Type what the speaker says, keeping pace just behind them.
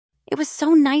It was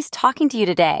so nice talking to you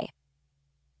today.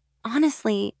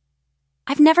 Honestly,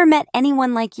 I've never met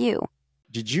anyone like you.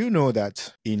 Did you know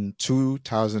that in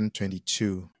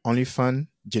 2022, OnlyFans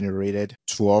generated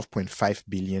 $12.5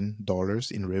 billion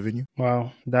in revenue?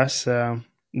 Wow, that's a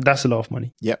lot of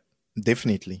money. Yep,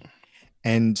 definitely.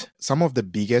 And some of the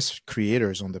biggest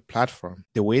creators on the platform,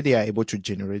 the way they are able to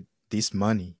generate this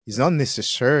money is not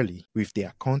necessarily with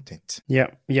their content.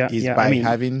 Is by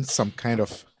having some kind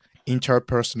of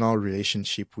interpersonal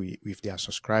relationship with their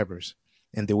subscribers.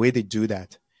 And the way they do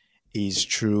that is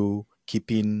through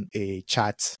keeping a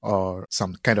chat or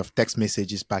some kind of text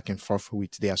messages back and forth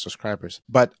with their subscribers.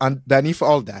 But underneath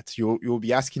all that, you'll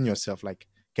be asking yourself, like,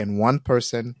 can one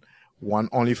person, one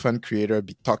OnlyFans creator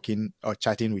be talking or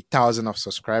chatting with thousands of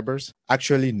subscribers?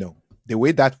 Actually, no. The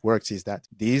way that works is that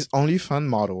these OnlyFans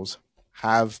models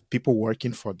have people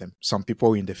working for them. Some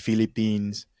people in the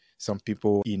Philippines, some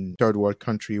people in third world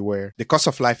country where the cost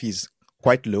of life is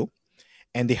quite low.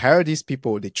 And they hire these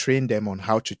people, they train them on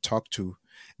how to talk to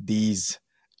these,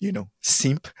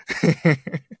 simp.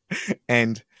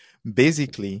 And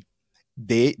basically,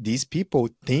 these people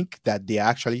think that they're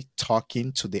actually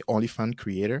talking to the OnlyFans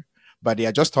creator, but they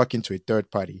are just talking to a third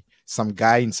party, some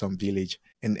guy in some village,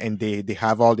 and they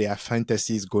have all their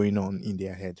fantasies going on in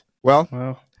their head. Well,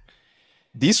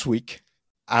 This week,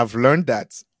 I've learned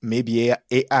that maybe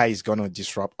AI is going to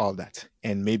disrupt all that,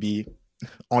 and maybe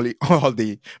all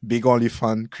the big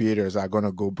OnlyFans creators are going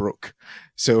to go broke.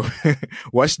 So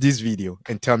watch this video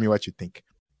and tell me what you think.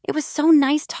 It was so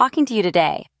nice talking to you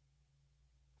today.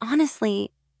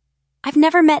 Honestly, I've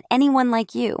never met anyone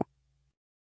like you.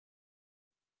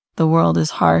 The world is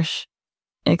harsh,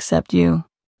 except you.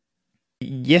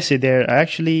 Yesterday, I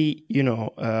actually,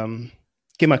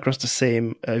 came across the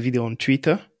same video on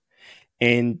Twitter.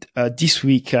 And this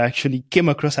week, I actually came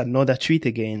across another tweet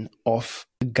again of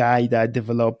a guy that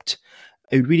developed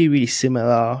a really, really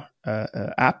similar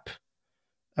app.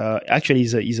 Actually,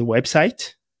 is a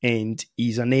website, and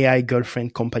is an AI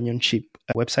girlfriend companionship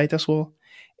website as well.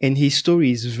 And his story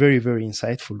is very, very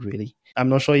insightful, really. I'm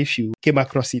not sure if you came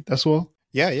across it as well.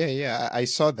 Yeah. I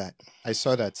saw that. I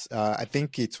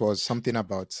think it was something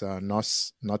about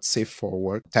not safe for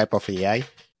work type of AI.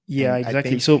 Yeah, and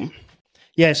exactly. So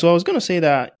I was going to say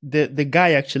that the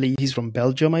guy actually, he's from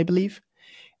Belgium, I believe.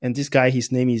 And this guy,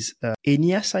 his name is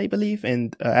Enias, I believe.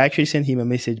 And I actually sent him a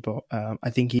message, but I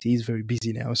think he's very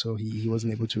busy now, so he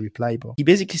wasn't able to reply. But he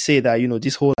basically said that,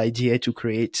 this whole idea to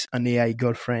create an AI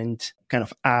girlfriend kind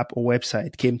of app or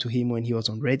website came to him when he was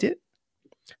on Reddit.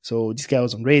 So this guy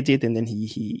was on Reddit, and then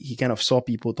he kind of saw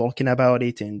people talking about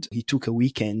it, and he took a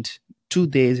weekend, 2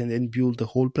 days, and then built the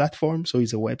whole platform. So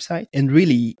it's a website. And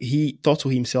really, he thought to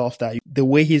himself that the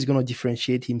way he's going to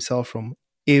differentiate himself from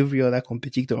every other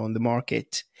competitor on the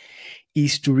market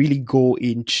is to really go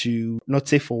into not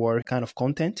safe for work kind of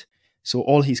content. So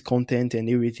all his content and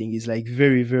everything is like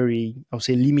very, very, I would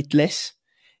say, limitless.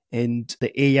 And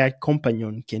the AI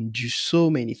companion can do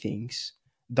so many things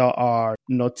that are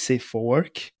not safe for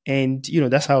work. And,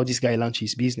 that's how this guy launched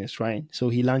his business, right? So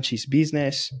he launched his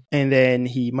business, and then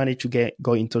he managed to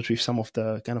go in touch with some of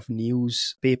the kind of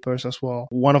newspapers as well.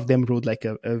 One of them wrote like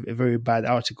a very bad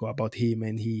article about him,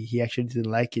 and he actually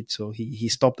didn't like it. So he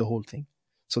stopped the whole thing.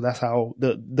 So that's how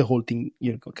the whole thing,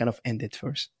 kind of ended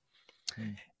first.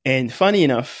 And funny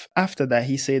enough, after that,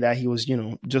 he said that he was,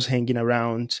 just hanging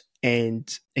around.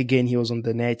 And again, he was on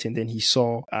the net, and then he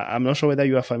saw, I'm not sure whether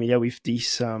you are familiar with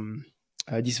this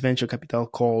venture capital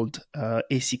called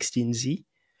A16Z.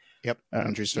 Yep,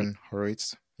 Andreessen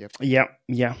Horowitz. Yep.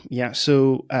 Yeah.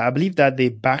 So I believe that they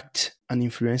backed an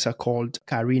influencer called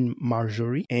Karine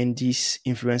Marjorie, and this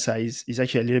influencer is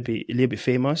actually a little bit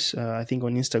famous. I think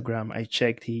on Instagram, I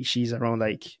checked, she's around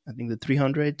like, I think the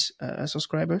 300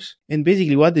 subscribers. And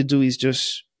basically what they do is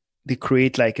just, they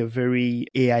create like a very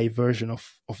AI version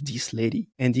of this lady.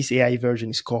 And this AI version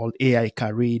is called AI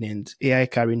Karine, and AI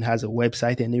Karine has a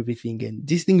website and everything. And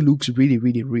this thing looks really,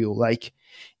 really real. Like,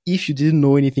 if you didn't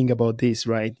know anything about this,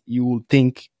 right, you will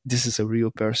think this is a real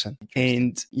person.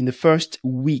 And in the first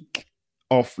week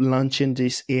of launching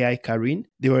this AI Karine,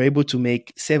 they were able to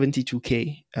make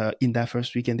 $72K in that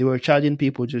first week. And they were charging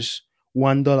people just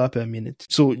 $1 per minute.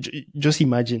 So just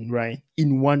imagine, right?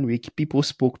 In 1 week, people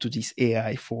spoke to this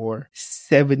AI for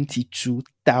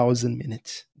 72,000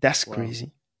 minutes. That's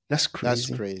crazy. That's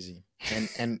crazy.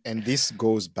 And this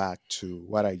goes back to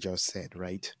what I just said,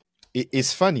 right?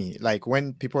 it's funny, like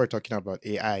when people are talking about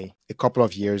AI a couple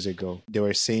of years ago, they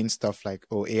were saying stuff like,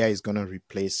 oh, AI is going to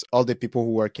replace all the people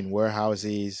who work in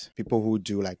warehouses, people who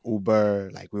do like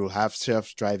Uber, like we will have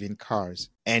self-driving cars.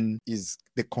 And is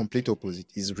the complete opposite,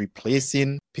 is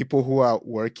replacing people who are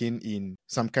working in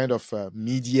some kind of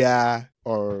media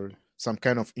or some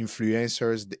kind of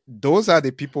influencers. Those are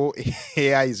the people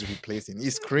AI is replacing.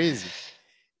 It's crazy.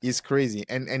 It's crazy.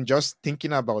 And just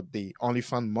thinking about the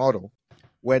OnlyFans model,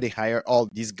 where they hire all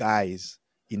these guys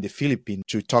in the Philippines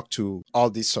to talk to all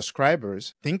these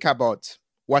subscribers, think about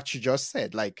what you just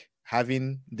said, like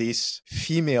having this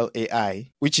female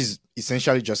AI, which is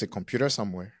essentially just a computer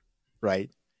somewhere, right?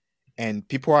 And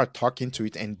people are talking to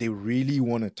it and they really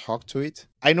want to talk to it.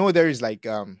 I know there is like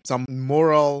some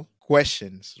moral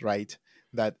questions, right,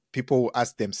 that people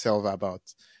ask themselves about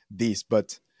this,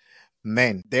 but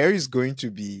man, there is going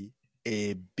to be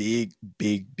a big,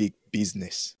 big, big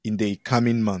business in the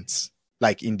coming months,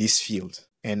 like in this field.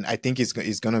 And I think it's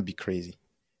going to be crazy.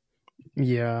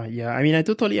 Yeah, yeah. I mean, I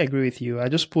totally agree with you. I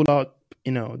just pulled out,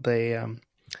 the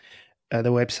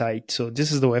website. So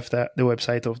this is the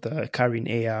website of the Karin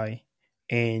AI.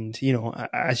 And,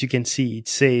 as you can see, it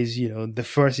says, the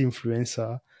first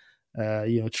influencer,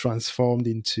 transformed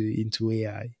into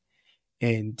AI.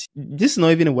 And this is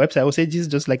not even a website. I would say this is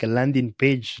just like a landing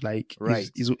page. Like, right.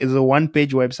 It's a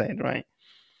one-page website, right?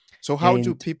 So how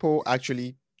do people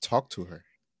actually talk to her?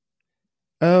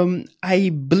 I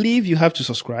believe you have to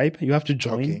subscribe. You have to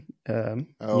join. Okay.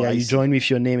 You join with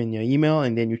your name and your email,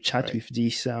 and then you chat with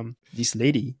this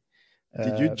lady.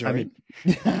 Did you join? I mean,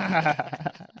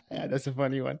 yeah, that's a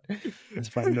funny one. That's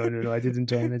fine. No, I didn't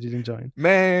join.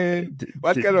 Man,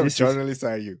 what kind of journalist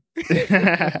are you?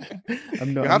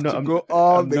 I'm not. You have to go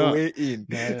all the way in.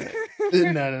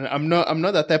 No. I'm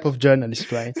not that type of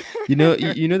journalist, right? You know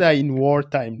that in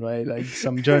wartime, right? Like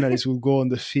some journalists will go on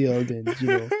the field and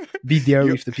be there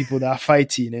with the people that are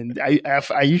fighting, and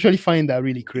I usually find that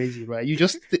really crazy, right? You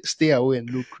just stay away and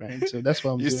look, right? So that's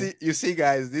what I'm doing. You see,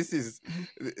 guys, this is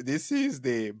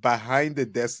the behind the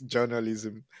desk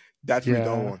journalism that we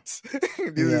don't want.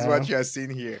 This is what you are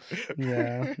seeing here.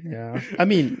 Yeah. I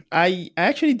mean, I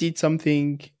actually did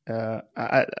something.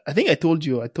 I think I told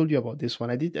you about this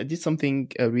one. I did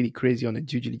something really crazy on a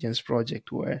due diligence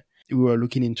project where we were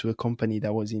looking into a company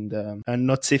that was in the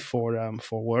not safe for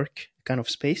work kind of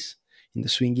space, in the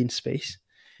swinging space.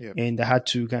 Yeah. And I had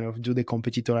to kind of do the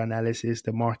competitor analysis,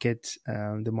 the market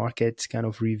kind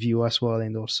of review as well,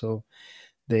 and also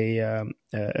the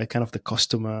kind of the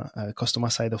customer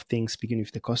side of things, speaking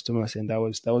with the customers. And that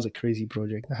was a crazy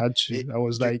project. I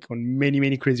was like on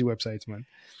many crazy websites, man.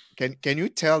 Can you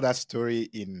tell that story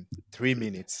in 3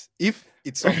 minutes? If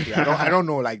it's okay, I don't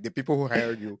know, like the people who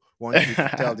hired you want you to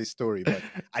tell this story, but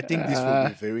I think this will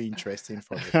be very interesting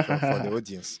for the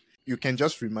audience. You can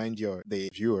just remind the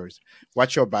viewers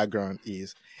what your background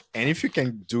is, and if you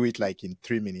can do it like in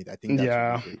 3 minutes, I think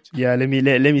that would be great. Yeah, let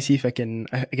me see if I can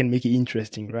make it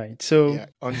interesting, right? So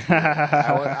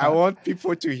I want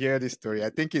people to hear this story.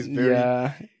 I think it's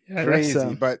very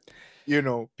crazy, but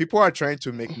people are trying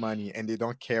to make money and they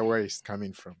don't care where it's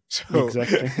coming from. So.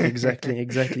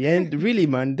 Exactly. And really,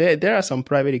 man, there are some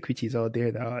private equities out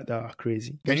there that are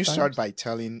crazy. Can you start by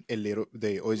telling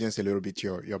the audience a little bit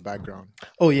your background?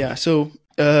 Oh yeah, so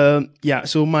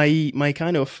so my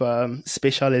kind of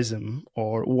specialism,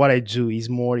 or what I do, is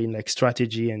more in like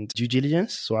strategy and due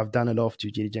diligence. So I've done a lot of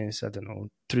due diligence. I don't know,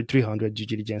 300 due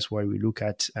diligence where we look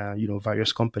at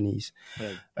various companies.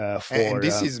 Right. And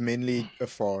this is mainly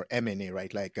for M&A,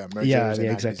 right? Like mergers and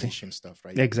acquisition stuff,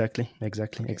 right? Exactly.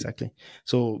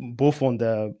 So both on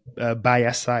the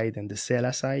buyer side and the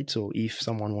seller side. So if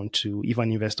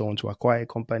an investor wants to acquire a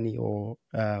company, or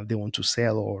they want to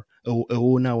sell, or a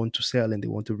owner want to sell and they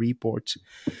want to report,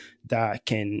 that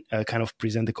can kind of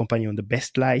present the company on the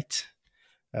best light.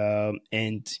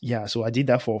 So I did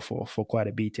that for quite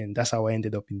a bit, and that's how I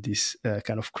ended up in this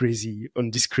kind of crazy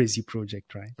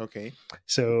project, right? Okay.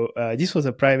 So this was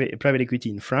a private equity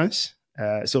in France.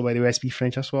 So by the way, I speak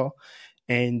French as well,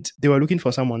 and they were looking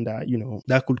for someone that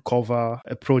that could cover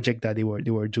a project that they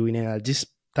were doing. And at this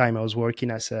time, I was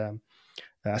working as a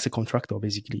contractor,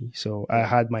 basically. So I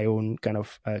had my own kind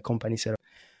of company set up.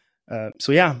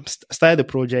 Started the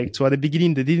project. So at the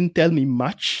beginning, they didn't tell me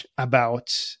much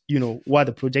about, what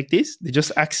the project is. They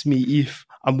just asked me if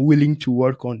I'm willing to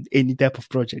work on any type of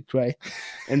project, right?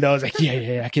 And I was like,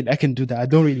 yeah, I can do that. I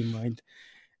don't really mind.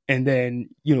 And then,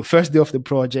 first day of the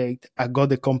project, I got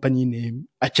the company name.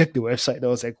 I checked the website. I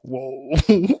was like, whoa,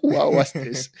 what was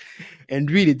this? And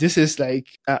really, this is like,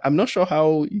 I'm not sure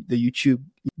how the YouTube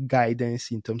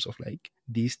guidance in terms of like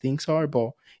these things are,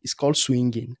 but it's called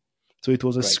swinging. So it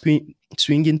was a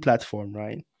swinging platform,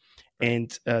 right?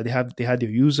 And they had their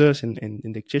users and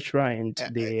etc. And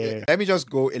they let me just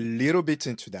go a little bit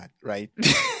into that, right?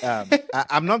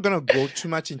 I'm not gonna go too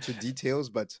much into details,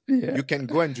 but you can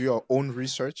go and do your own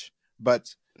research.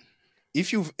 But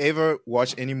if you've ever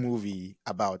watched any movie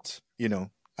about,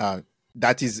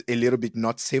 that is a little bit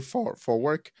not safe for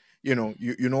work, you know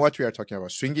what we are talking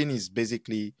about. Swinging is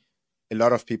basically a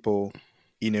lot of people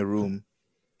in a room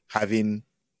having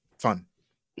fun.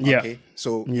 Okay,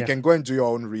 so you can go and do your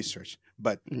own research,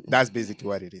 but that's basically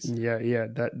what it is.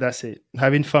 That's it.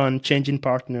 Having fun, changing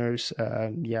partners,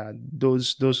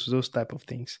 those type of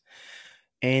things.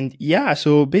 And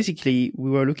so basically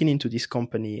we were looking into this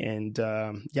company, and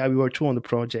we were two on the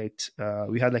project.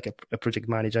 We had like a project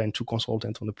manager and two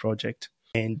consultants on the project,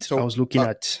 and so I was looking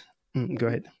at go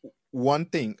ahead. One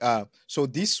thing, so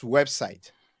this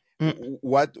website,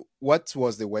 what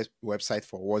was the website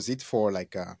for? Was it for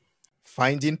like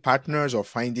finding partners or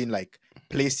finding like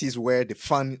places where the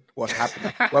fun was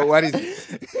happening? What is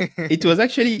it? It was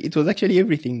actually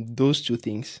everything. Those two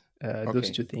things. Those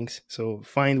two things. So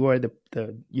find where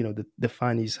the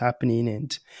fun is happening,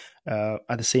 and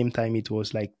at the same time it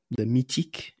was like the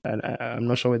Mythic. And I'm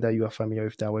not sure whether you are familiar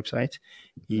with that website.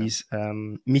 Is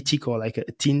Mythic or like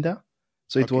a Tinder.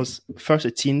 So it was first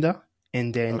a Tinder,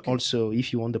 and then also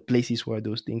if you want the places where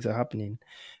those things are happening,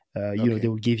 they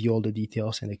will give you all the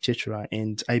details and etc.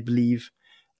 And I believe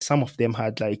some of them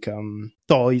had like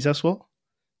toys as well.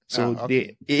 So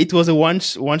it was a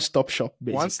one-stop shop,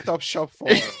 basically. One-stop shop for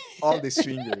all the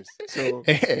swingers. So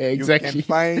exactly. You can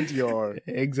find your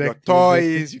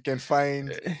toys, you can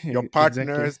find your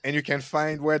partners, and you can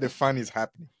find where the fun is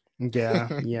happening.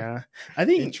 Yeah. I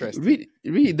think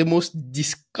really the most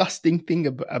disgusting thing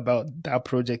about that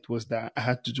project was that I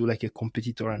had to do like a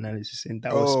competitor analysis, and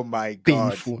that was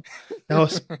painful. That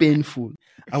was painful.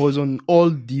 I was on all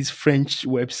these French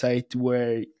websites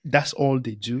where that's all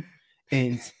they do,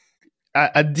 and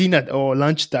at dinner or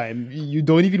lunchtime, you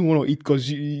don't even want to eat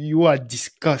because you are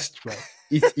disgusted, right?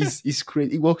 It's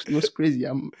crazy. It was crazy.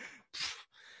 It was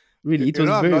very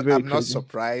crazy. I'm not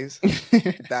surprised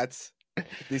that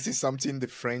this is something the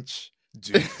French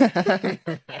do.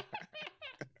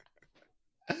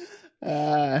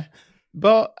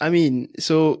 But I mean,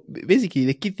 so basically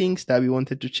the key things that we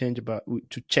wanted to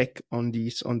check on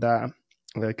that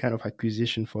kind of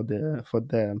acquisition for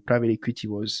the private equity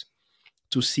was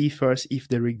to see first if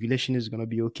the regulation is going to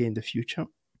be okay in the future.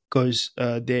 Because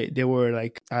they were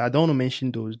like, I don't want to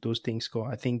mention those things, because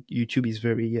I think YouTube is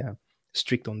very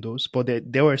strict on those. But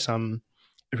there were some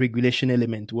regulation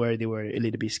element where they were a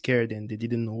little bit scared, and they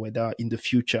didn't know whether in the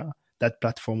future that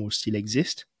platform will still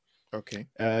exist. Okay.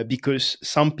 Because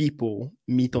some people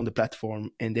meet on the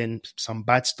platform, and then some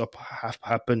bad stuff have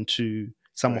happened to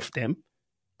some of them.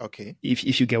 Okay.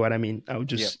 If you get what I mean, I'll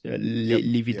just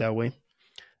leave it that way.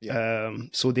 Yeah.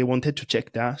 So they wanted to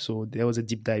check that. So there was a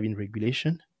deep dive in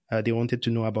regulation. They wanted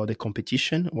to know about the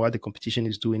competition, what the competition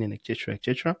is doing, and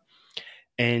etc.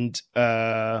 And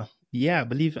I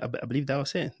believe that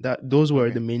was it. That those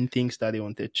were the main things that they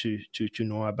wanted to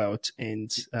know about.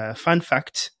 And fun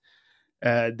fact,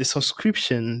 the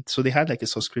subscription. So they had like a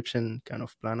subscription kind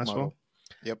of plan as well.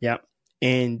 Yep. Yeah.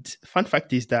 And fun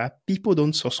fact is that people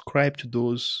don't subscribe to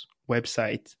those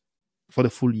websites for the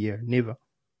full year. Never.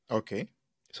 Okay.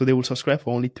 So they will subscribe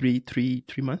for only three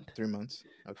months. 3 months.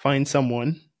 Okay. Find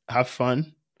someone, have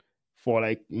fun for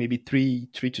like maybe 3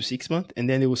 to 6 months, and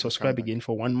then they will subscribe again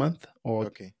for 1 month or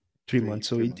 3 months.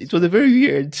 So it was a very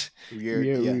weird.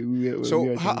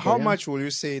 So how much will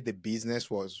you say the business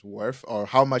was worth, or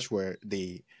how much were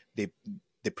the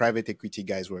private equity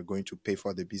guys were going to pay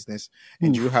for the business?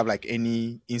 And do you have like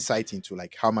any insight into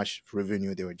like how much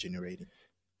revenue they were generating?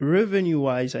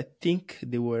 Revenue-wise, I think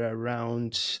they were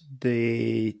around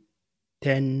the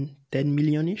 10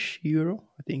 million-ish euro.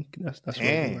 I think that's what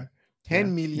they were.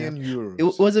 10 million euros.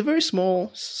 It was a very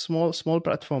small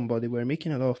platform, but they were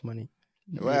making a lot of money.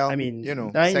 Well, I mean,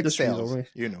 sex sales,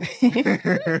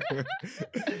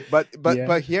 But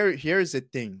here's the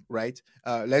thing, right?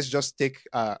 Let's just take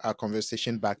our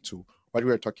conversation back to what we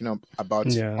were talking about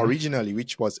originally,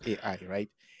 which was AI,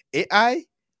 right? AI,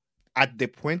 at the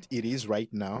point it is right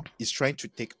now, is trying to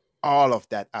take all of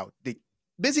that out. They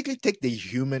basically take the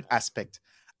human aspect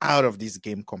out of this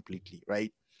game completely,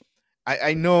 right?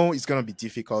 I know it's going to be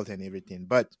difficult and everything,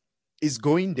 but it's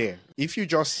going there. If you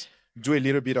just do a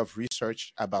little bit of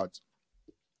research about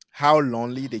how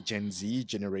lonely the Gen Z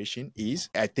generation is,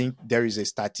 I think there is a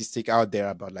statistic out there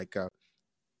about like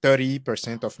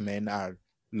 30% of men are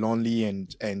lonely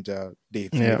and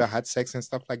they've never had sex and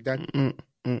stuff like that.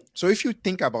 So if you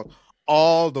think about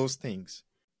all those things,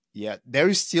 Yeah, there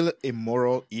is still a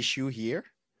moral issue here,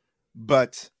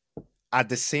 but at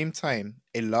the same time,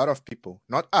 a lot of people,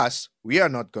 not us, we are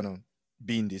not gonna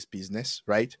be in this business,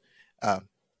 right?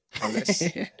 Unless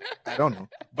I don't know,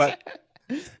 but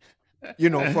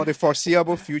for the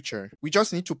foreseeable future, we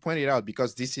just need to point it out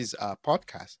because this is a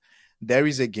podcast. There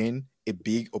is again a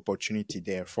big opportunity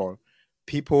there for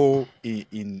people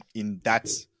in that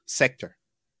sector,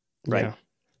 right? Yeah.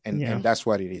 And that's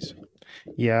what it is.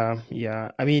 Yeah.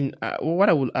 I mean, what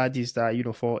I will add is that,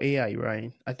 for AI,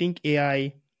 right? I think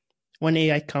when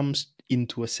AI comes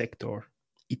into a sector,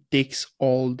 it takes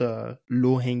all the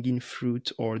low hanging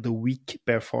fruit or the weak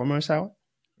performers out,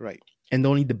 right? And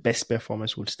only the best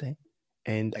performers will stay.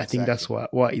 And exactly. I think that's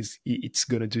what it's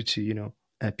gonna do to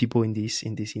people in this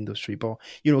industry. But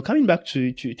coming back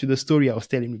to the story I was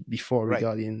telling before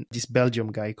regarding this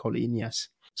Belgium guy called Inias.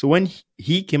 So when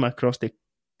he came across the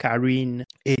Karine,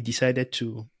 he decided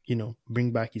to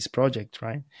bring back his project,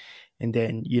 right? And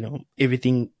then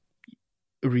everything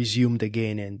resumed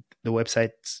again, and the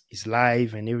website is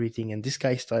live and everything. And this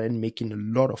guy started making a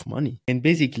lot of money. And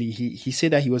basically, he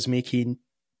said that he was making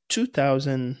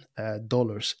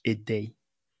 $2,000 a day.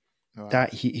 Wow.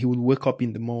 That he would wake up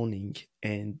in the morning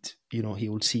and he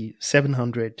would see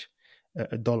 $700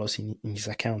 in his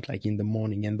account, like in the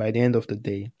morning, and by the end of the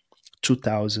day,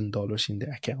 $2,000 in the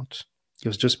account. He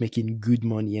was just making good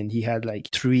money, and he had like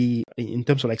three in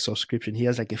terms of like subscription. He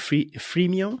has like a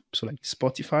freemium, so like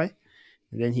Spotify,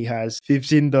 and then he has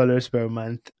 $15 per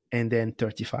month, and then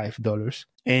 $35.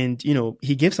 And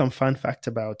he gave some fun facts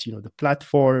about the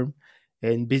platform,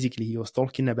 and basically he was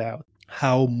talking about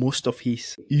how most of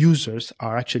his users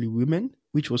are actually women,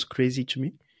 which was crazy to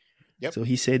me. Yep. So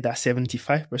he said that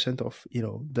 75% of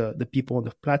the people on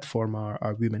the platform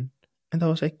are women, and I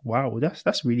was like, wow,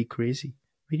 that's really crazy,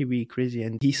 really, really crazy.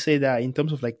 And he said that in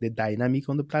terms of like the dynamic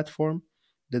on the platform,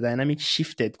 the dynamic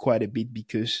shifted quite a bit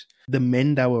because the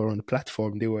men that were on the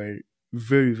platform, they were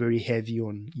very, very heavy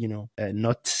on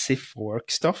not safe for work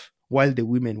stuff, while the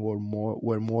women were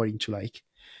more into like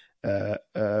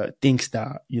things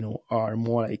that are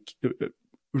more like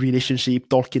relationship,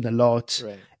 talking a lot,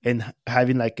 right, and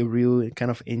having like a real kind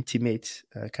of intimate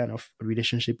kind of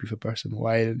relationship with a person,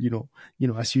 while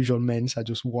as usual, men are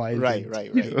just wild, right.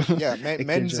 Yeah,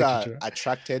 men's are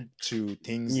attracted to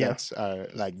things that are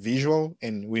like visual,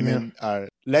 and women are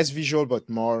less visual but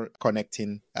more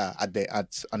connecting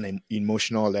at an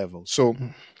emotional level. So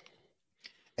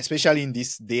especially in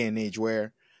this day and age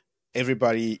where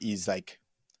everybody is like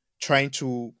trying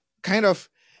to kind of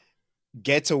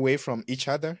get away from each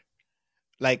other.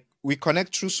 Like we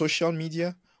connect through social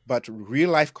media, but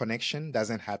real life connection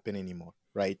doesn't happen anymore,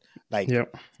 right? Like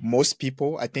most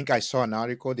people, I think I saw an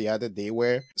article the other day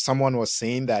where someone was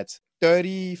saying that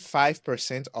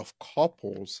 35% of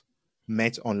couples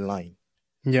met online.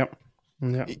 Yeah,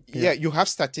 you have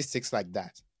statistics like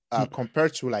that.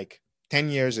 Compared to like 10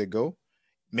 years ago,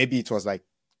 maybe it was like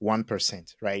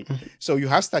 1%, right? So you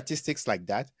have statistics like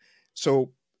that.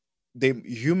 So the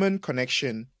human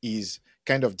connection is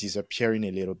kind of disappearing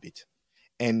a little bit.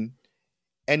 And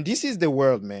this is the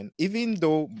world, man. Even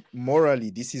though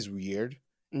morally this is weird,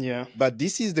 but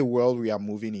this is the world we are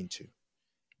moving into.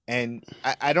 And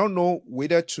I don't know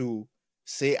whether to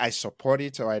say I support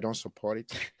it or I don't support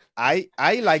it. I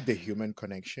like the human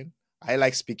connection. I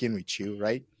like speaking with you,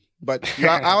 right? But you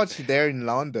are out there in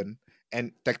London,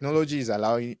 and technology is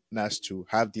allowing us to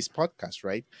have this podcast,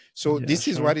 right? So this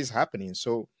is what is happening.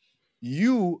 So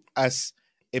you, as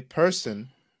a person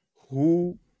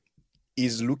who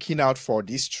is looking out for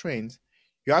this trend,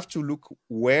 you have to look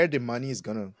where the money is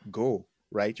going to go,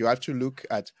 right? You have to look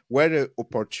at where the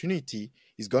opportunity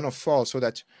is going to fall so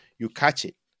that you catch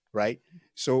it, right?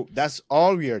 So that's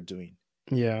all we are doing.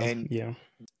 And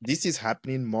this is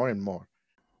happening more and more.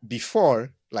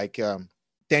 Before, like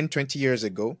 10, 20 years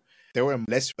ago, there were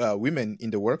less women in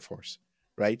the workforce,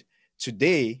 right?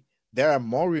 Today, there are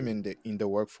more women in the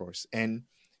workforce. And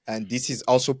this is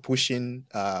also pushing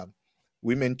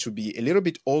women to be a little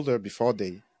bit older before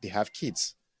they have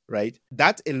kids, right?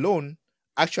 That alone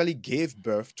actually gave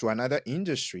birth to another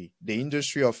industry, the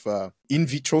industry of in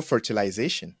vitro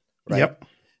fertilization, right?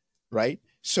 Right?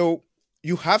 So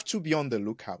you have to be on the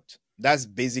lookout. That's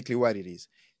basically what it is.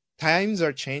 Times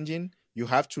are changing. You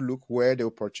have to look where the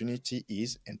opportunity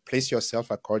is and place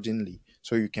yourself accordingly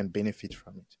so you can benefit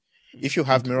from it. If you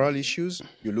have moral issues,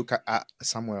 you look at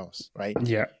somewhere else, right?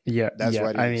 That's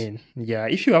what it is. I mean,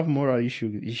 if you have moral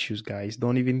issues, guys,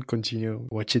 don't even continue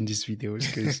watching these videos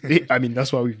because I mean,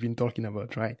 that's what we've been talking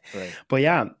about, right?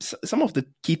 But some of the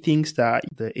key things that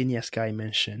the Enias guy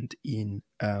mentioned in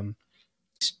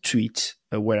his tweet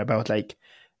were about like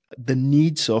the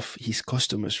needs of his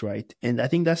customers, right? And I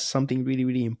think that's something really,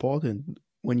 really important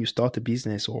when you start a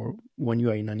business or when you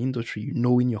are in an industry,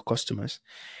 knowing your customers.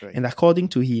 Right. And according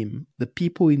to him, the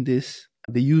people in this,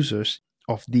 the users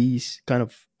of these kind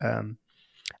of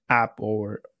app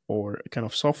or kind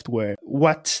of software,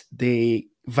 what they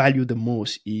value the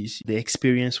most is the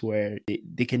experience where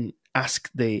they can ask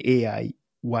the AI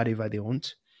whatever they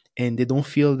want, and they don't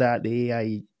feel that the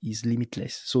AI is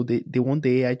limitless. So they want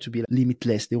the AI to be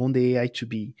limitless. They want the AI to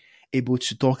be able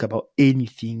to talk about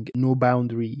anything, no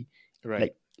boundary. Right.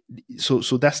 Like, so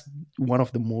that's one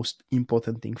of the most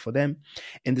important thing for them.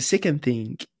 And the second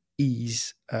thing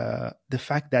is the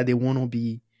fact that they want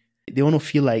to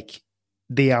feel like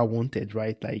they are wanted,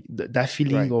 right? Like that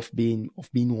feeling Right. of being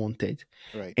wanted.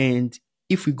 Right. And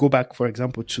if we go back, for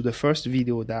example, to the first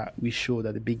video that we showed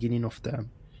at the beginning of the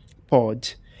pod,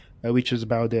 which was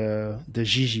about the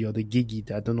Gigi or the Gigi,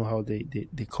 I don't know how they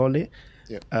call it.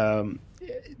 Yeah.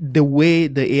 The way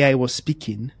the AI was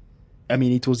speaking, I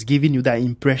mean, it was giving you that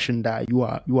impression that you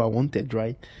are wanted,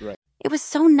 right? Right. It was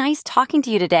so nice talking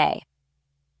to you today.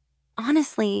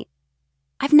 Honestly,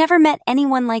 I've never met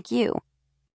anyone like you.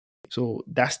 So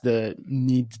that's the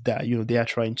need that they are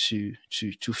trying to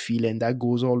feel, and that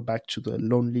goes all back to the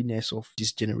loneliness of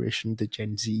this generation, the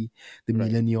Gen Z, the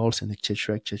millennials, and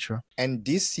etc. etc. And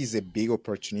this is a big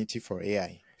opportunity for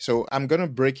AI. So I'm gonna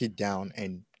break it down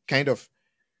and kind of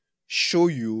show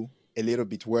you a little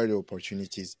bit where the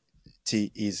opportunities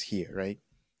is here, right?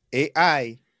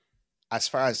 AI, as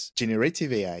far as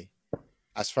generative AI,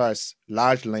 as far as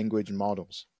large language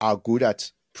models, are good at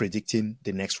predicting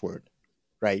the next word,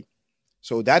 right?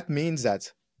 So that means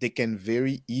that they can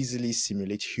very easily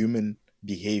simulate human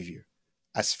behavior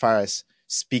as far as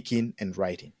speaking and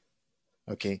writing.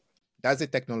 Okay, that's the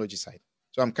technology side.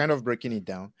 So I'm kind of breaking it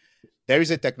down. There is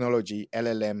a technology,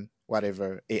 LLM,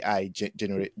 whatever, AI,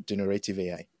 generative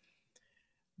AI.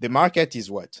 The market is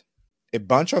what? A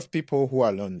bunch of people who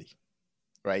are lonely,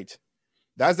 right?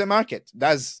 That's the market.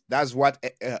 That's what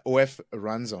OF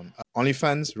runs on.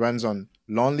 OnlyFans runs on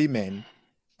lonely men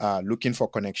looking for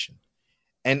connection.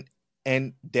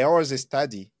 And there was a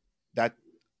study that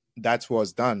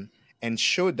was done and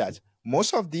showed that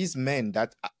most of these men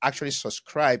that actually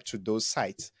subscribe to those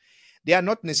sites, they are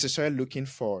not necessarily looking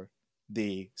for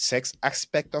the sex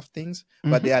aspect of things,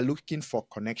 but they are looking for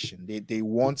connection. They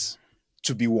want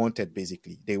to be wanted,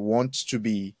 basically. They want to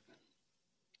be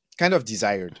kind of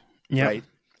desired, right?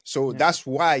 So that's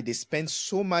why they spend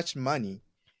so much money,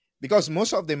 because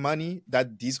most of the money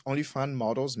that these OnlyFans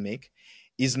models make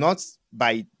is not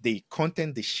by the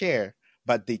content they share,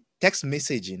 but the text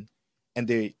messaging and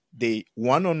the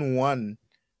one-on-one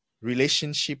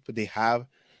relationship they have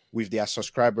with their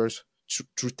subscribers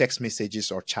through text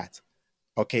messages or chat.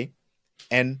 Okay.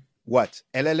 And what?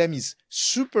 LLM is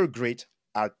super great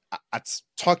at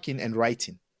talking and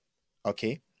writing.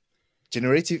 Okay.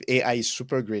 Generative AI is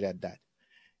super great at that.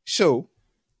 So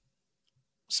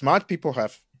smart people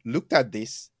have looked at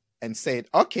this and said,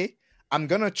 okay, I'm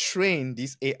going to train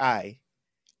this AI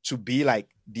to be like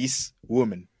this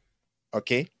woman.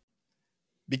 Okay.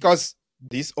 Because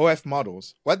these OF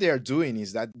models, what they are doing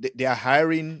is that they are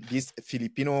hiring this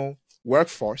Filipino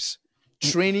workforce,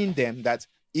 training them that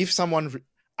if someone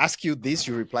asks you this,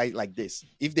 you reply like this.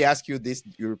 If they ask you this,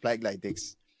 you reply like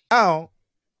this. Now,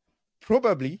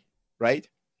 probably, right,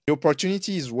 the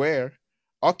opportunity is where,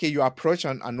 okay, you approach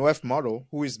an OF model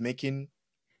who is making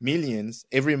millions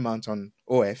every month on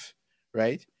OF,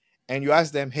 right? And you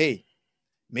ask them, hey,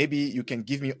 maybe you can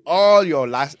give me all your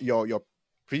your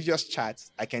previous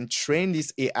chats. I can train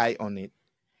this AI on it,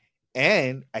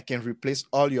 and I can replace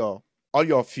all your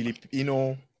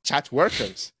Filipino chat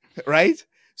workers, right?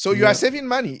 So you are saving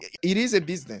money. It is a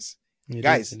business,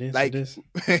 guys. It is.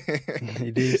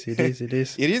 It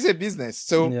is. It is a business.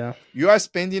 So you are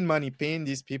spending money paying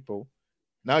these people.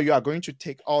 Now you are going to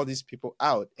take all these people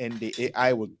out, and the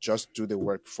AI will just do the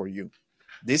work for you.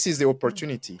 This is the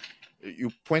opportunity.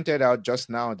 You pointed out just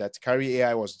now that Carry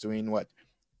AI was doing what?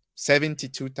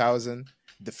 72,000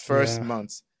 the first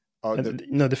month. Or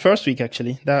the first week,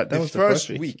 actually. That was the first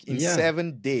week. In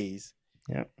 7 days.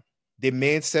 Yeah. They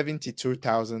made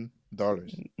 $72,000.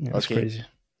 That's crazy.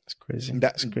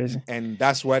 That's crazy. And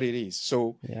that's what it is.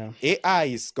 So AI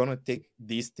is going to take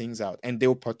these things out, and the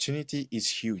opportunity is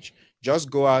huge. Just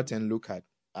go out and look at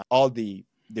all the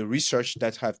research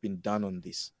that have been done on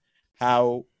this.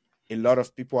 How a lot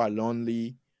of people are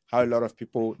lonely, how a lot of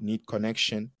people need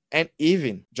connection. And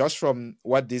even just from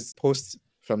what this post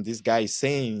from this guy is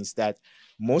saying is that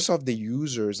most of the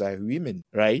users are women,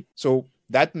 right? So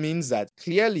that means that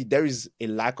clearly there is a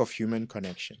lack of human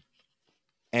connection.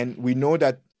 And we know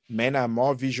that men are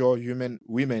more visual,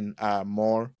 women are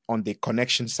more on the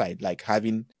connection side, like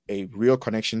having a real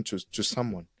connection to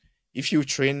someone. If you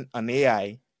train an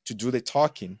AI to do the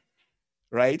talking,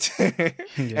 right?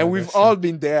 And we've all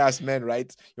been there as men,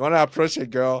 right? You want to approach a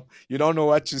girl, you don't know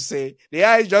what to say. The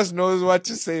AI just knows what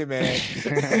to say, man.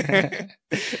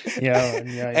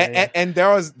 And there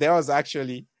was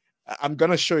actually, I'm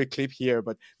gonna show a clip here,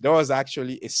 but there was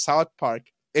actually a South Park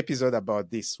episode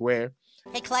about this where,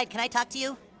 hey Clyde, can I talk to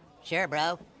you? Sure,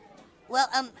 bro. Well,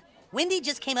 Wendy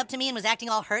just came up to me and was acting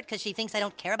all hurt because she thinks I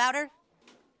don't care about her.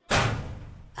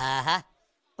 Uh-huh.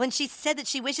 When she said that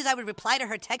she wishes I would reply to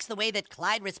her text the way that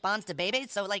Clyde responds to Bebe,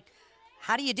 so, like,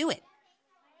 how do you do it?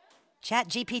 Chat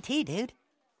GPT, dude.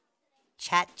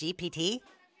 Chat GPT?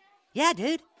 Yeah,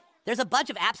 dude. There's a bunch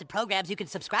of apps and programs you can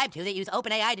subscribe to that use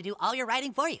OpenAI to do all your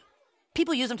writing for you.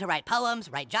 People use them to write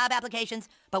poems, write job applications,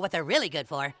 but what they're really good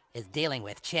for is dealing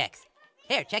with chicks.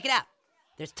 Here, check it out.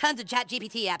 There's tons of Chat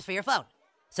GPT apps for your phone.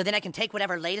 So then I can take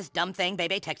whatever latest dumb thing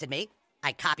Bebe texted me,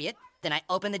 I copy it, then I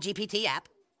open the GPT app,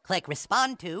 click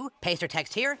respond to, paste her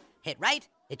text here, hit write,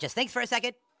 it just thinks for a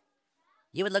second.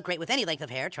 You would look great with any length of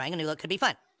hair, trying a new look could be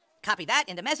fun. Copy that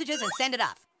into messages and send it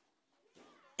off.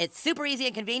 It's super easy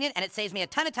and convenient, and it saves me a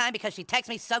ton of time because she texts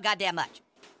me so goddamn much.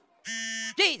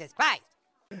 Jesus Christ.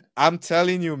 I'm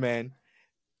telling you, man,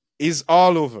 it's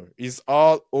all over. It's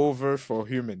all over for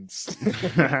humans.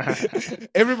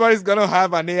 Everybody's going to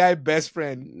have an AI best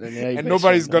friend, and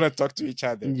nobody's going to talk to each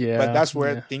other. Yeah, but that's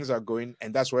where things are going,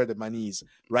 and that's where the money is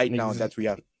right now that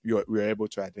we're able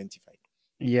to identify.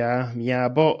 Yeah.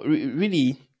 But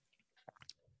really,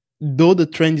 though the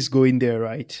trend is going there,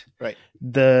 right? Right.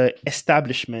 The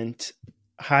establishment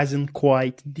hasn't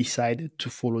quite decided to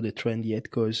follow the trend yet,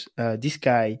 because this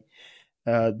guy,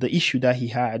 the issue that he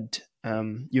had,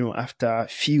 after a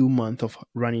few months of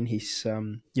running his,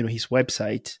 his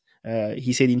website,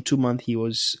 he said in 2 months he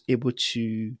was able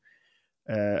to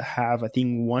have, I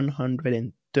think,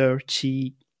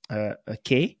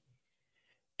 130K.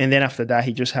 And then after that,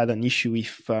 he just had an issue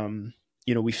with,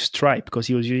 with Stripe, because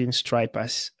he was using Stripe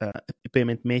as a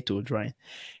payment method, right?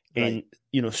 And,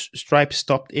 Stripe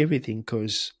stopped everything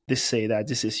because they say that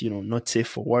this is, not safe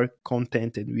for work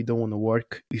content, and we don't want to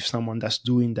work with someone that's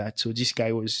doing that. So this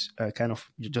guy was kind of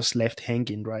just left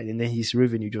hanging, right? And then his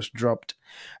revenue just dropped.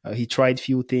 He tried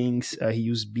few things. He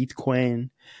used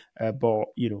Bitcoin, but,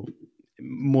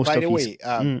 most By of the way,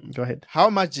 go ahead. How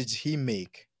much did he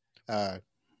make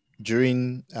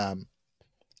during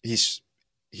his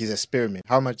experiment?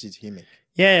 How much did he make?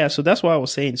 Yeah. So that's what I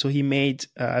was saying. So he made,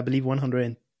 I believe,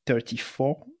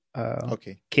 134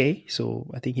 K. So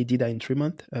I think he did that in 3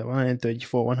 months.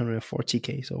 134,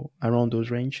 140K. So around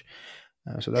those range.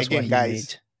 So that's what he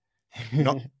guys, made.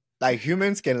 Not like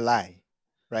humans can lie,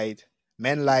 right?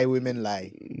 Men lie, women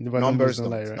lie. Numbers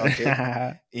don't lie, right?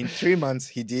 Okay. In 3 months,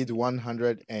 he did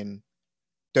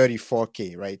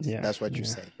 134K, right? Yeah, that's what you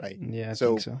said, right? Yeah, I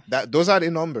think so. Those are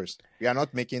the numbers. We are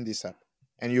not making this up,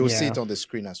 and you'll see it on the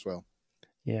screen as well.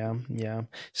 Yeah.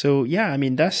 So I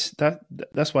mean, that's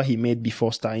what he made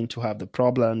before starting to have the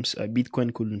problems.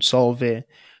 Bitcoin couldn't solve it,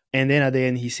 and then at the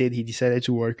end he said he decided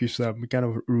to work with some kind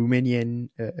of Romanian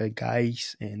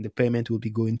guys, and the payment will be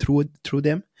going through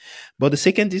them. But the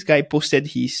second this guy posted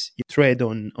his thread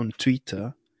on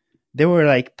Twitter, there were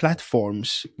like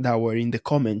platforms that were in the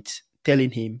comments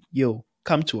telling him, "Yo,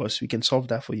 come to us, we can solve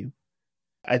that for you."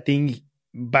 I think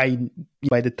by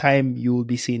the time you will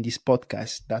be seeing this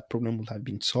podcast, that problem will have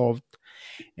been solved,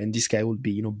 and this guy will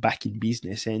be, back in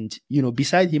business. And,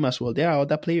 beside him as well, there are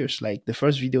other players. Like the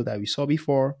first video that we saw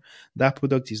before, that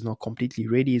product is not completely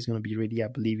ready. It's going to be ready, I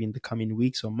believe, in the coming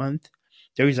weeks or month.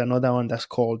 There is another one that's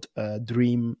called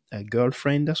Dream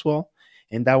Girlfriend as well.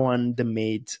 And that one, they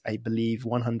made, I believe,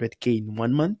 100K in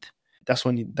 1 month.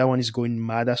 That one is going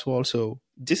mad as well. So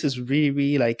this is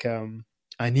really like an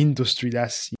industry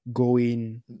that's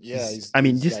going. Yeah, this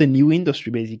is a new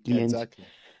industry basically. Yeah, exactly.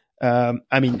 And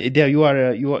there you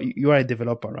are a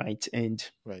developer, right? And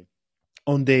right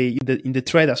on in the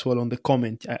thread as well, on the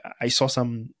comment, I saw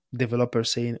some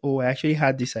developers saying, "Oh, I actually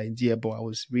had this idea, but I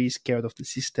was really scared of the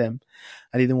system.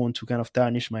 I didn't want to kind of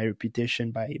tarnish my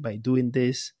reputation by doing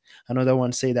this." Another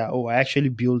one said that, "Oh, I actually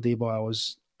built it, but I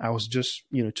was just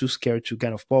too scared to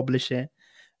kind of publish it."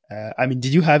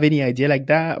 Did you have any idea like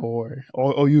that, or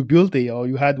you built it, or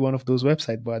you had one of those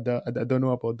websites? But I don't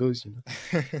know about those.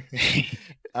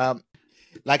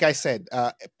 Like I said,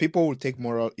 people will take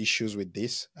moral issues with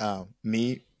this. I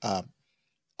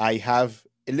have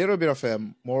a little bit of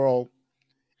moral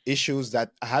issues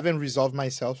that I haven't resolved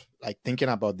myself. Like thinking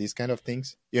about these kind of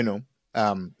things.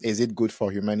 Is it good for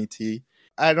humanity?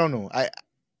 I don't know. I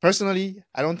personally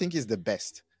don't think it's the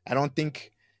best. I don't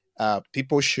think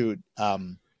people should,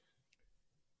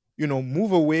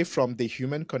 move away from the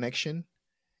human connection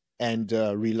and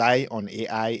rely on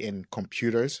AI and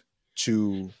computers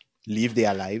to live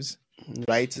their lives,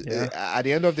 right? Yeah. At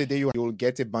the end of the day, you'll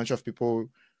get a bunch of people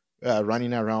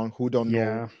running around who don't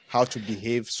know how to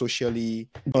behave socially.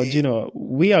 But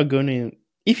we are going to,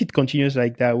 if it continues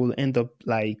like that, we'll end up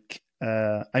like,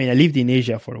 I lived in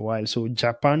Asia for a while. So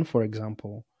Japan, for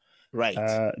example, right?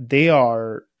 They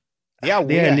are way a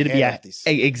little ahead bit of this.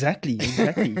 Exactly.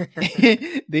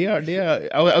 they are.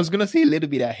 I was gonna say a little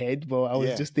bit ahead, but I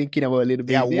was just thinking about a little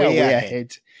bit. They are way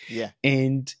ahead. Yeah,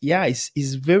 and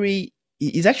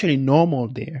it's actually normal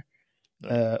there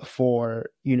for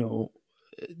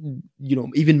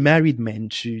even married men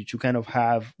to kind of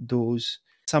have those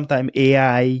sometime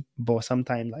AI, but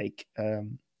sometime like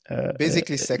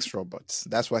basically sex robots.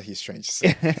 That's what he's trying to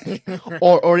say.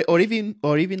 or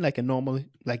even like a normal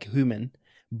like human,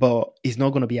 but it's not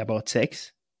going to be about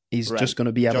sex. It's just going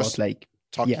to be about like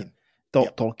talking.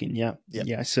 Talking.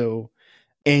 Yeah. So,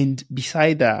 and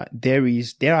beside that,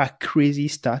 there are crazy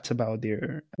stats about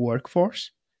their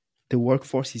workforce. The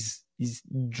workforce is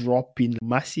dropping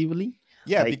massively.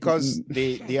 Yeah, because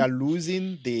they are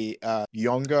losing the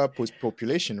younger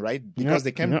population, right? Because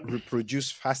they can't reproduce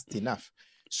fast enough.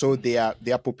 So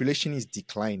their population is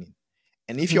declining.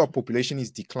 And if your population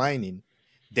is declining,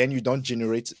 then you don't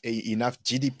generate enough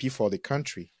GDP for the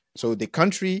country. So the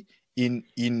country in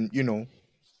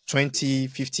 20,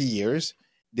 50 years,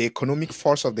 the economic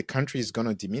force of the country is going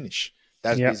to diminish.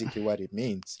 That's basically what it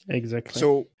means. Exactly.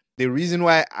 So the reason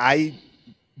why I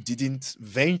didn't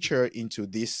venture into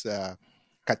this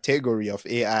category of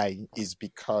AI is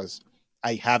because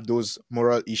I have those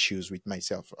moral issues with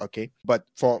myself. Okay. But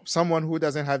for someone who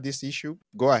doesn't have this issue,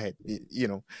 go ahead.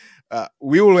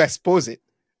 We will expose it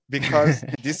because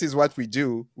this is what we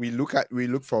do. We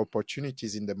look for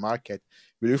opportunities in the market.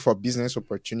 We look for business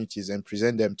opportunities and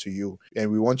present them to you.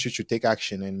 And we want you to take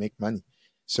action and make money.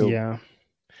 So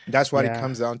that's what it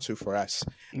comes down to for us.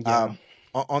 Yeah.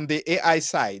 On the AI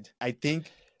side, I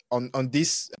think on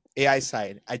this AI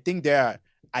side, I think there are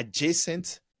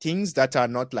adjacent things that are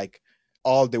not like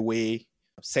all the way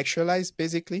sexualized,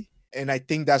 basically. And I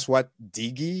think that's what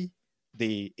Diggy,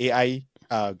 the AI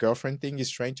girlfriend thing, is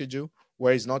trying to do,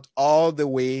 where it's not all the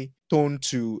way toned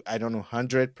to,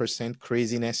 100%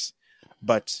 craziness,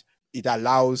 but it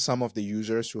allows some of the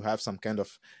users who have some kind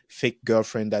of fake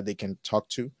girlfriend that they can talk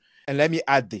to. And let me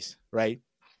add this, right?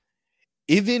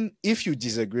 Even if you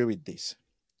disagree with this,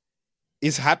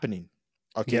 it's happening.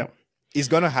 Okay. Yeah. It's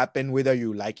going to happen whether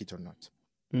you like it or not.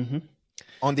 Mm-hmm.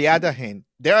 On the other hand,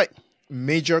 there are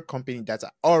major companies that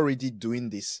are already doing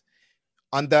this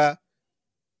under,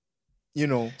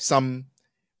 some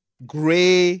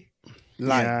gray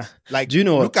lines. Yeah. Like,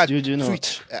 look at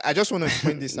Twitch. I just want to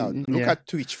point this out. Look at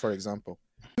Twitch, for example.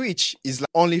 Twitch is like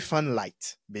OnlyFans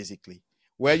light, basically,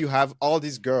 where you have all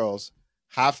these girls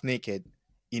half naked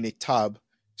in a tub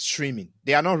streaming.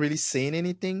 They are not really saying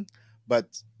anything, but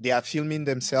they are filming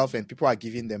themselves and people are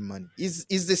giving them money.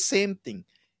 It's the same thing.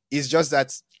 It's just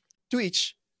that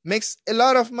Twitch makes a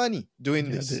lot of money doing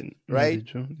this, right?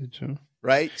 They do.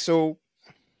 Right? So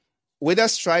whether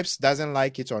Stripes doesn't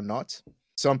like it or not,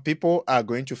 some people are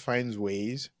going to find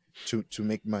ways to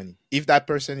make money. If that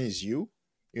person is you,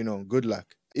 good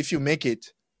luck. If you make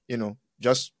it,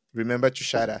 just remember to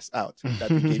shout us out that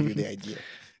we gave you the idea.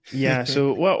 Yeah.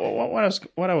 So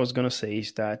what I was gonna say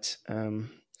is that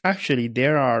actually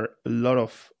there are a lot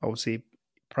of, I would say,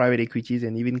 private equities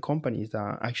and even companies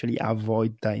that actually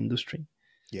avoid that industry.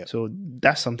 Yeah. So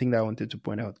that's something that I wanted to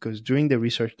point out, because during the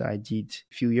research that I did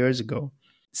a few years ago,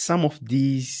 some of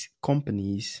these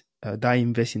companies that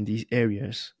invest in these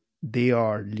areas, they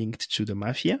are linked to the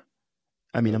mafia.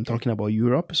 I'm talking about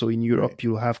Europe. So in Europe,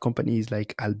 you have companies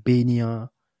like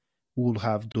Albania who will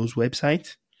have those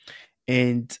websites.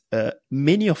 And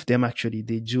many of them actually,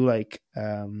 they do like,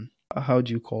 how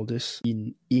do you call this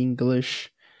in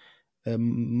English?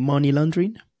 Money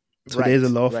laundering. So there's a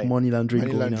lot of money laundering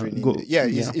going on.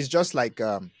 It's just like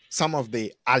some of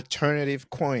the alternative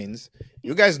coins.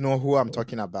 You guys know who I'm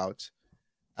talking about.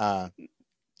 They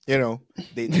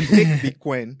take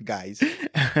Bitcoin guys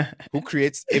who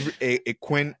creates a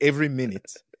coin every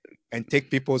minute and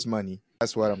take people's money.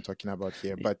 That's what I'm talking about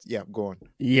here. But yeah, go on.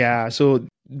 Yeah, so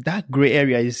that gray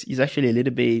area is actually a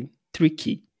little bit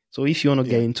tricky. So if you want to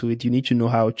get into it, you need to know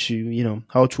how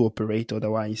to operate.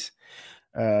 Otherwise,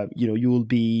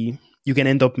 you can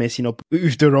end up messing up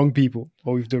with the wrong people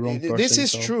or with the wrong person. This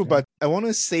is true, but I want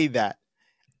to say that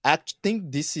I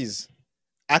think this is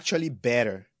actually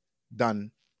better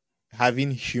than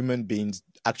having human beings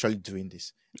actually doing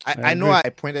this. I know I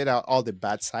pointed out all the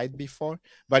bad side before,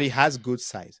 but it has good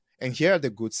sides. And here are the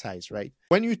good sides, right?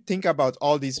 When you think about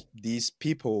all these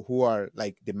people who are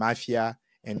like the mafia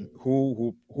and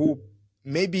who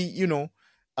maybe,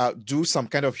 do some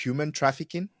kind of human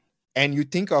trafficking, and you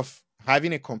think of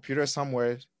having a computer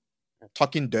somewhere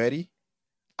talking dirty,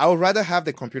 I would rather have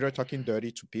the computer talking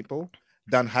dirty to people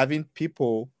than having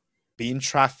people being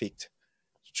trafficked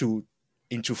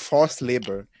into forced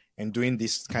labor and doing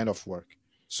this kind of work.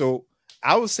 So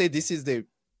I would say this is the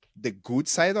good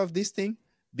side of this thing,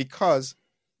 because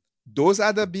those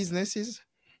other businesses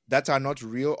that are not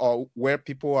real, or where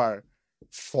people are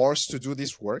forced to do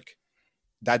this work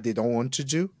that they don't want to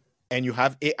do, and you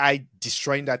have AI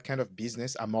destroying that kind of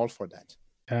business, I'm all for that.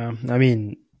 I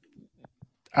mean,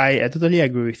 I totally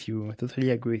agree with you.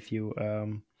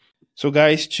 So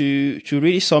guys, to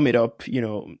really sum it up,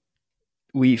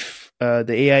 with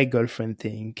the AI girlfriend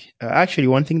thing, actually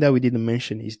one thing that we didn't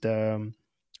mention is the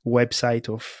website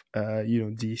of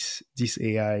this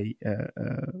AI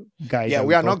guy. Yeah,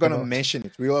 we are not going to mention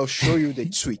it. We will show you the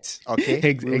tweet. Okay,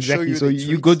 exactly. So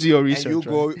you go do your research. And you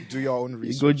go do your own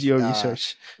research. You go do your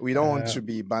research. We don't want to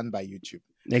be banned by YouTube.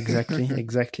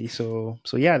 Exactly. So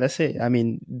yeah, that's it. I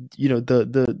mean,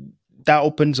 that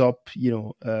opens up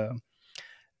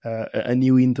a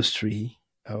new industry,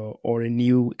 or a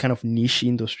new kind of niche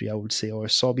industry, I would say, or a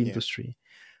sub industry.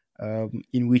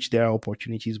 In which there are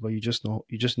opportunities, but you just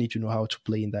need to know how to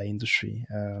play in that industry.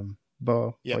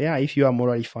 But yeah, if you are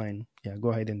morally fine, go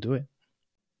ahead and do it.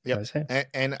 Yeah,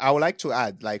 and I would like to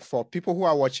add, like, for people who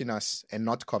are watching us and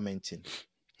not commenting,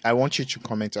 I want you to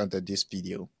comment under this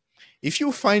video. If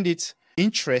you find it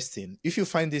interesting, if you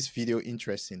find this video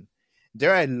interesting,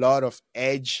 there are a lot of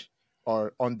edge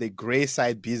or on the gray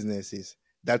side businesses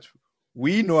that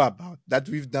we know about, that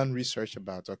we've done research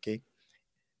about. Okay.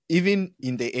 Even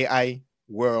in the AI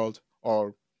world,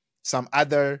 or some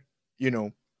other,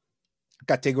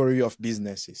 category of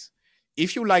businesses.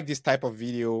 If you like this type of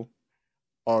video,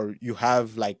 or you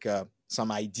have like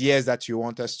some ideas that you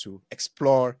want us to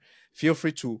explore, feel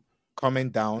free to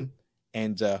comment down,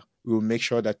 and we'll make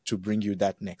sure that to bring you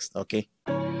that next. Okay.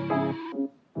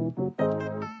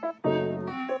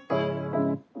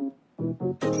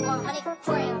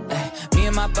 Me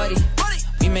and my buddy,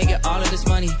 we making all of this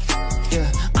money. Yeah,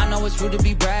 I know it's rude to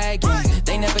be bragging.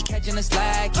 They never catching us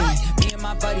slacking. Me and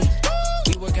my buddy,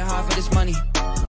 we working hard for this money.